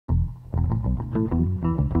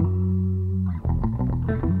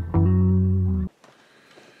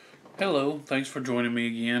Hello, thanks for joining me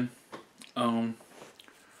again.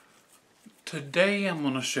 Today I'm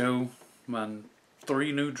going to show my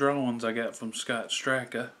 3 new drawings I got from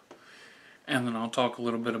Straka, and then I'll talk a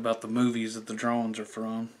little bit about the movies that the drawings are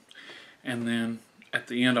from, and then at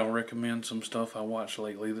the end I'll recommend some stuff I watched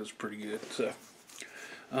lately that's pretty good.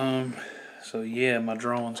 So yeah, my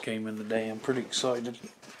drawings came in today. I'm pretty excited.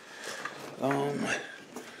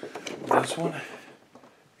 This one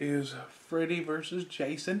is Freddy versus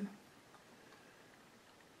Jason.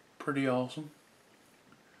 Pretty awesome.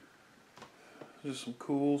 Just some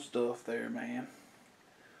cool stuff there, man.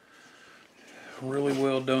 Really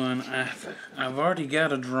well done. I've already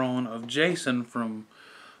got a drawing of Jason from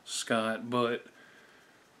Scott, but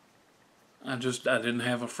I didn't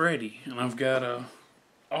have a Freddy, and I've got a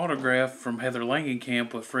autograph from Heather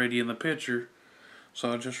Langenkamp with Freddy in the picture.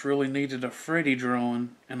 So I just really needed a Freddy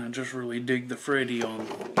drawing, and I just really dig the Freddy on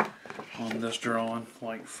this drawing.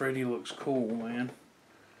 Like, Freddy looks cool, man.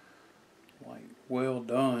 Like, well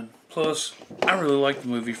done. Plus, I really like the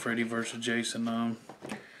movie Freddy vs. Jason.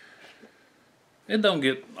 It don't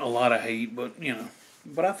get a lot of hate, but, you know.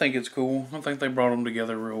 But I think it's cool. I think they brought them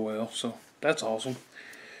together real well, so that's awesome.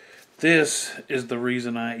 This is the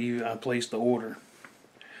reason I placed the order.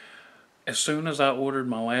 As soon as I ordered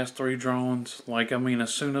my last 3 drawings,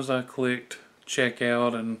 as soon as I clicked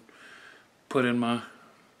checkout and put in my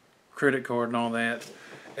credit card and all that,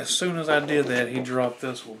 as soon as I did that, he dropped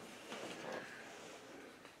this one.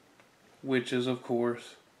 Which is, of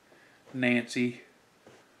course, Nancy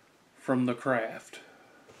from The Craft.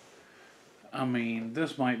 I mean,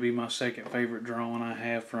 this might be my second favorite drawing I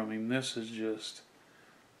have from him. This is just,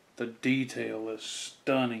 the detail is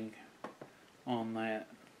stunning on that.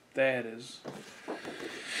 That is,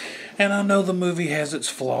 and I know the movie has its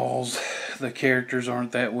flaws. The characters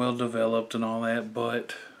aren't that well developed and all that,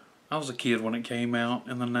 but I was a kid when it came out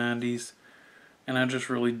in the 90s, and I just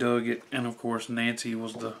really dug it. And of course, Nancy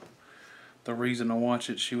was the reason to watch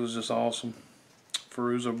it. She was just awesome.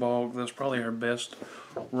 Fairuza Balk, that's probably her best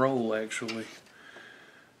role, actually.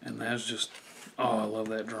 And that's just, oh, I love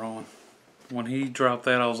that drawing. When he dropped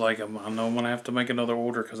that, I was like, I know I'm going to have to make another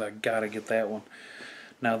order because I got to get that one.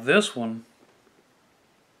 Now this one,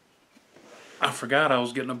 I forgot I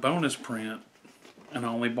was getting a bonus print, and I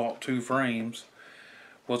only bought 2 frames.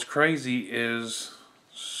 What's crazy is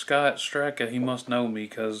Scott Straka, he must know me,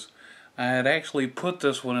 because I had actually put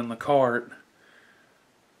this one in the cart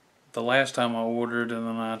the last time I ordered, and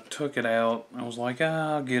then I took it out. I was like,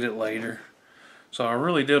 I'll get it later. So I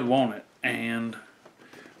really did want it, and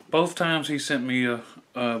both times he sent me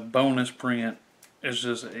a bonus print. It's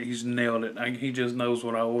just, he's nailed it. He just knows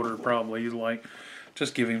what I ordered probably. He's like,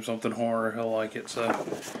 just give him something horror, he'll like it. So,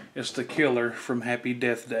 it's the killer from Happy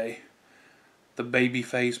Death Day. The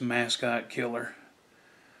babyface mascot killer.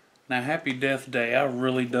 Now, Happy Death Day, I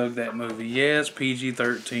really dug that movie. Yeah, it's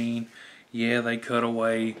PG-13. Yeah, they cut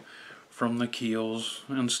away from the kills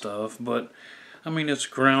and stuff. But, I mean, it's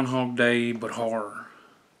Groundhog Day, but horror.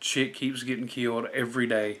 Chick keeps getting killed every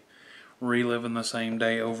day. Reliving the same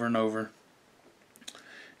day over and over.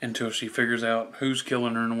 Until she figures out who's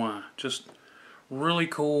killing her and why. Just really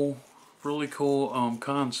cool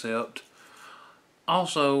concept.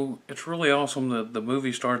 Also, it's really awesome that the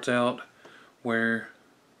movie starts out where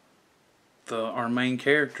our main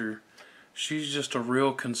character, she's just a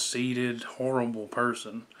real conceited, horrible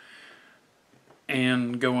person.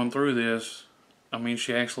 And going through this, I mean,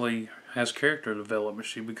 she actually has character development.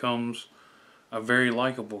 She becomes a very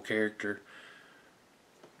likable character.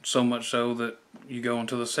 So much so that you go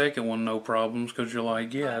into the second one, no problems, because you're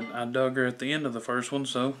like, yeah, I dug her at the end of the first one,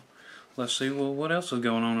 so let's see what else is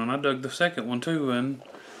going on. And I dug the second one too, and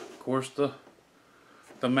of course the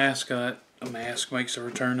mask makes a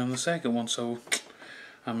return in the second one. So,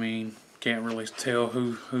 I mean, can't really tell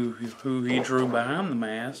who he drew behind the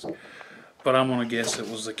mask, but I'm gonna guess it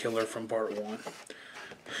was the killer from part 1.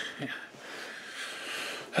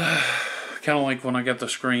 Kind of like when I got the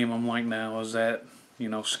Scream, I'm like, now is that, you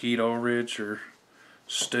know, Skeet Ulrich or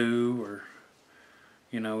Stu, or,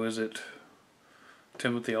 you know, is it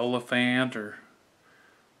Timothy Oliphant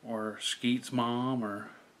or Skeet's mom,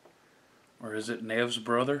 or is it Nev's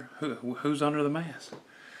brother? Who's under the mask?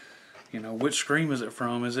 You know, which Scream is it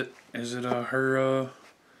from? Is it her?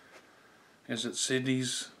 Is it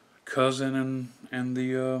Sydney's cousin and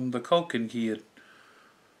the Culkin kid?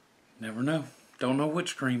 Never know. Don't know which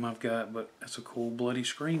Scream I've got, but it's a cool bloody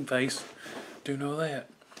Scream face. Do know that.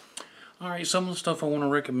 Alright, some of the stuff I want to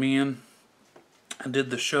recommend. I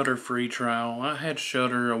did the Shudder free trial. I had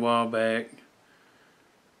Shudder a while back,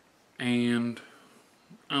 and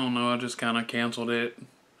I don't know, I just kind of canceled it.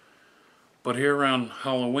 But here around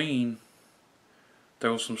Halloween,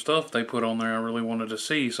 there was some stuff they put on there I really wanted to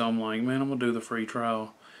see, so I'm like, man, I'm going to do the free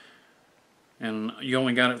trial. And you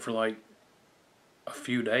only got it for like a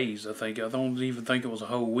few days, I think. I don't even think it was a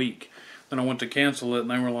whole week. Then I went to cancel it, and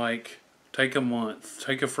they were like, take a month,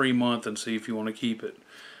 take a free month and see if you want to keep it.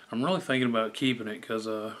 I'm really thinking about keeping it because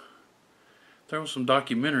there were some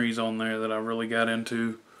documentaries on there that I really got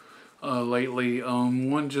into lately.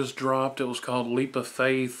 One just dropped. It was called Leap of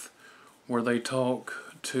Faith, where they talk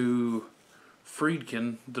to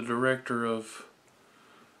Friedkin, the director of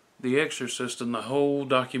The Exorcist, and the whole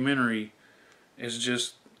documentary is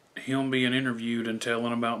just him being interviewed and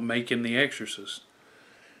telling about making The Exorcist.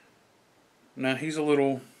 Now he's a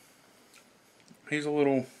little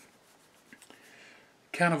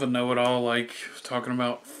kind of a know-it-all, like talking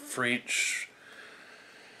about French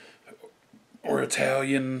or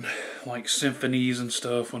Italian like symphonies and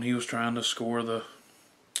stuff when he was trying to score the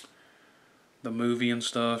movie and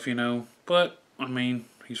stuff, you know. But I mean,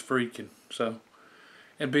 he's freaking, so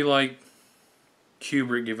it'd be like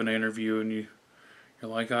Kubrick giving an interview and you're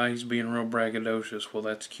like, ah, he's being real braggadocious. Well,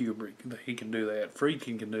 that's Kubrick. He can do that.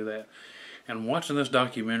 Friedkin can do that. And watching this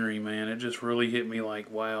documentary, man, it just really hit me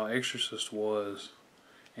like, wow, Exorcist was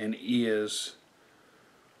and is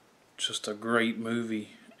just a great movie.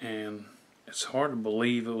 And it's hard to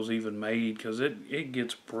believe it was even made because it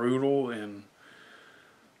gets brutal and,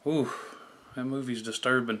 ooh, that movie's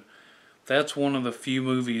disturbing. That's one of the few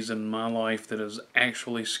movies in my life that has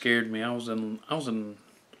actually scared me. I was in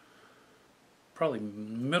probably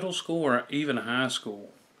middle school or even high school,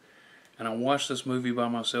 and I watched this movie by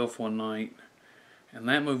myself one night, and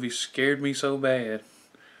that movie scared me so bad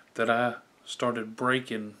that I started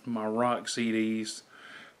breaking my rock CDs,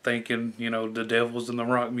 thinking, you know, the devil's in the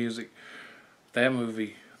rock music. That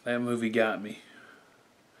movie got me.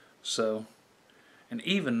 So, and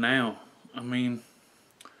even now, I mean,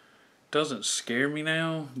 it doesn't scare me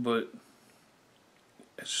now, but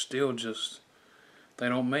it's still just, they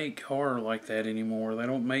don't make horror like that anymore. They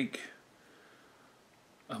don't make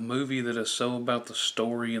a movie that is so about the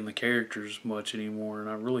story and the characters much anymore, and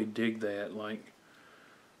I really dig that. Like,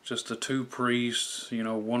 just the two priests, you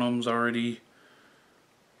know, one of them's already,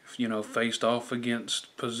 you know, faced off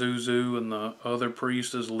against Pazuzu, and the other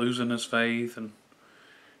priest is losing his faith, and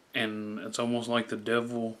it's almost like the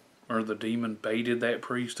devil or the demon baited that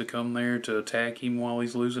priest to come there to attack him while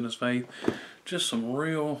he's losing his faith. Just some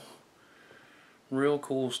real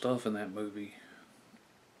cool stuff in that movie,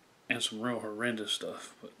 and some real horrendous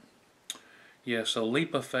stuff. But yeah, so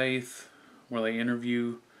Leap of Faith, where they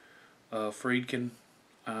interview Friedkin,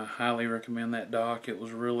 I highly recommend that doc. It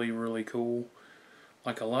was really cool.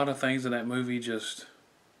 Like, a lot of things in that movie just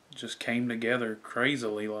came together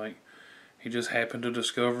crazily. Like, he just happened to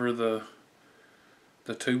discover the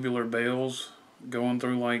tubular bells going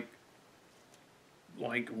through like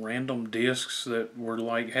random discs that were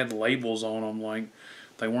like had labels on them, like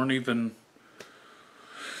they weren't even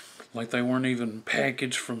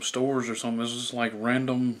packaged from stores or something. It was just like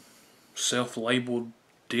random self-labeled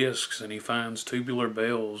discs, and he finds tubular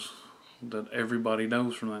bells that everybody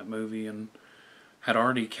knows from that movie, and had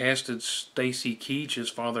already casted Stacy Keach as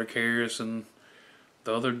Father Karras, and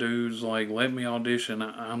the other dude's like, let me audition,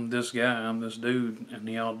 I'm this guy, I'm this dude, and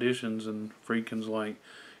he auditions, and Friedkin's like,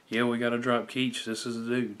 yeah, we gotta drop Keach, this is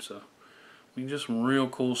the dude. So, I mean, just some real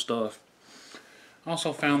cool stuff. I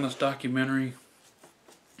also found this documentary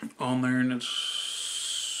on there, and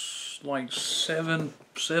it's like seven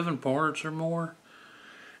parts or more,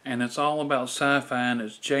 and it's all about sci-fi, and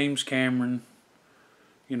it's James Cameron,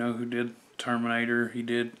 you know, who did Terminator. He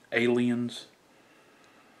did Aliens.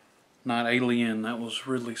 Not Alien, that was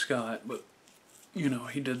Ridley Scott, but, you know,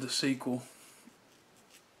 he did the sequel.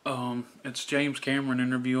 It's James Cameron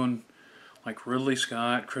interviewing like Ridley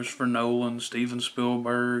Scott, Christopher Nolan, Steven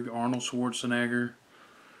Spielberg, Arnold Schwarzenegger,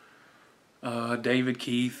 David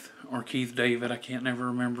Keith, or Keith David, I can't never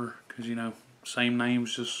remember, because, you know, same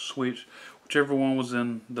names, just switch. Whichever one was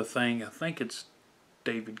in The Thing, I think it's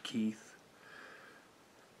David Keith.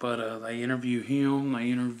 But they interview him, they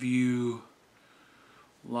interview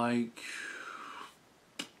Mila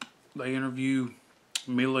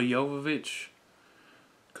Jovovich,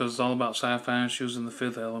 because it's all about sci-fi. She was in The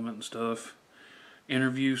Fifth Element and stuff.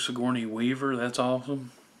 Interview Sigourney Weaver, that's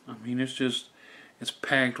awesome. I mean, it's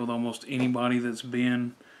packed with almost anybody that's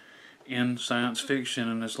been in science fiction,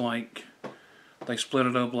 and it's like they split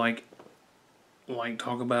it up like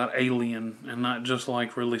talk about Alien, and not just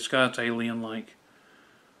like Ridley Scott's Alien, like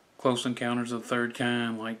Close Encounters of the Third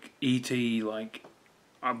Kind, like E.T., like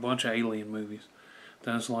a bunch of Alien movies.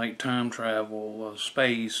 that's like time travel,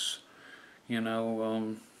 space, you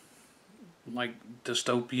know, like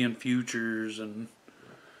dystopian futures and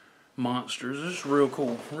monsters. It's real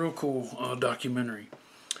cool documentary.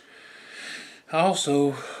 I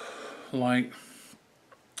also, like,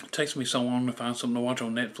 it takes me so long to find something to watch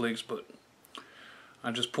on Netflix, but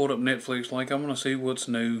I just pulled up Netflix like I'm going to see what's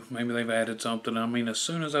new. Maybe they've added something. I mean, as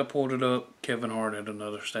soon as I pulled it up, Kevin Hart had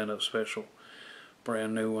another stand-up special,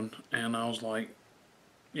 brand new one, and I was like,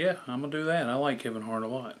 yeah, I'm going to do that. I like Kevin Hart a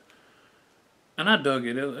lot. And I dug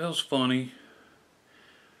it. It was funny.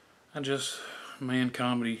 Man,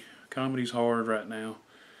 comedy's hard right now.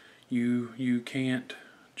 You can't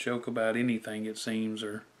joke about anything, it seems,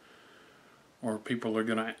 or people are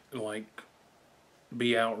gonna like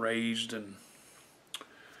be outraged and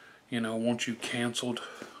want you canceled.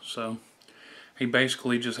 So he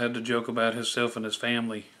basically just had to joke about himself and his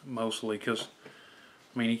family mostly, because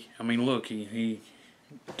look, he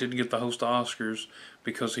didn't get the host of Oscars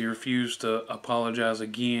because he refused to apologize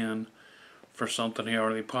again for something he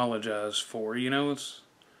already apologized for.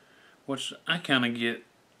 Which I kind of get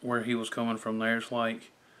where he was coming from there. It's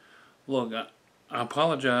like, look, I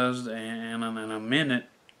apologized and I meant it.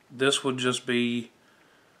 This would just be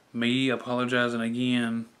me apologizing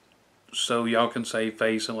again so y'all can save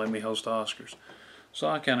face and let me host the Oscars. So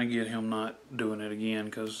I kind of get him not doing it again,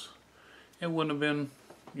 because it wouldn't have been,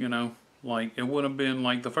 it would have been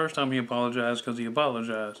like the first time he apologized because he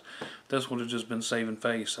apologized. This would have just been saving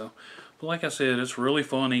face. So, but like I said, it's really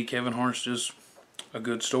funny. Kevin Hart's just a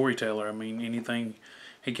good storyteller. I mean,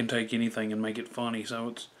 he can take anything and make it funny.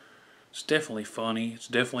 So it's definitely funny. It's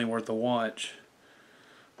definitely worth a watch.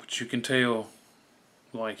 But you can tell,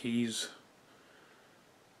 like, he's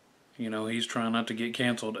trying not to get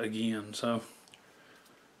canceled again. So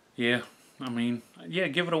yeah,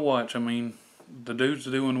 give it a watch. The dude's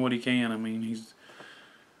doing what he can.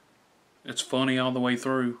 It's funny all the way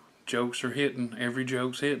through. Jokes are hitting. Every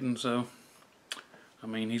joke's hitting. So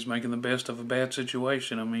he's making the best of a bad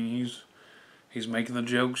situation. He's making the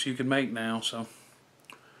jokes you can make now. So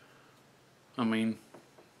what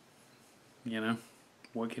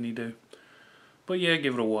can he do? But yeah,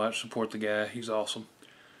 give it a watch. Support the guy. He's awesome.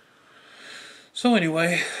 So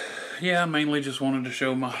anyway, yeah, I mainly just wanted to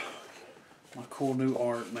show my cool new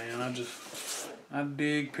art, man. I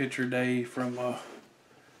dig Picture Day from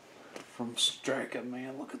Straka,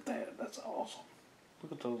 man. Look at that. That's awesome.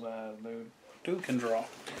 Look at those eyes, dude. Dude can draw.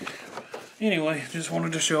 Anyway, just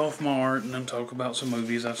wanted to show off my art and then talk about some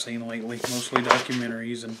movies I've seen lately. Mostly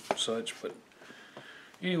documentaries and such. But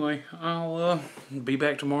anyway, I'll be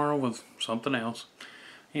back tomorrow with something else.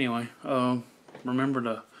 Anyway, remember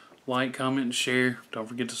to like, comment, and share. Don't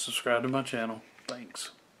forget to subscribe to my channel.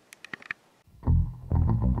 Thanks.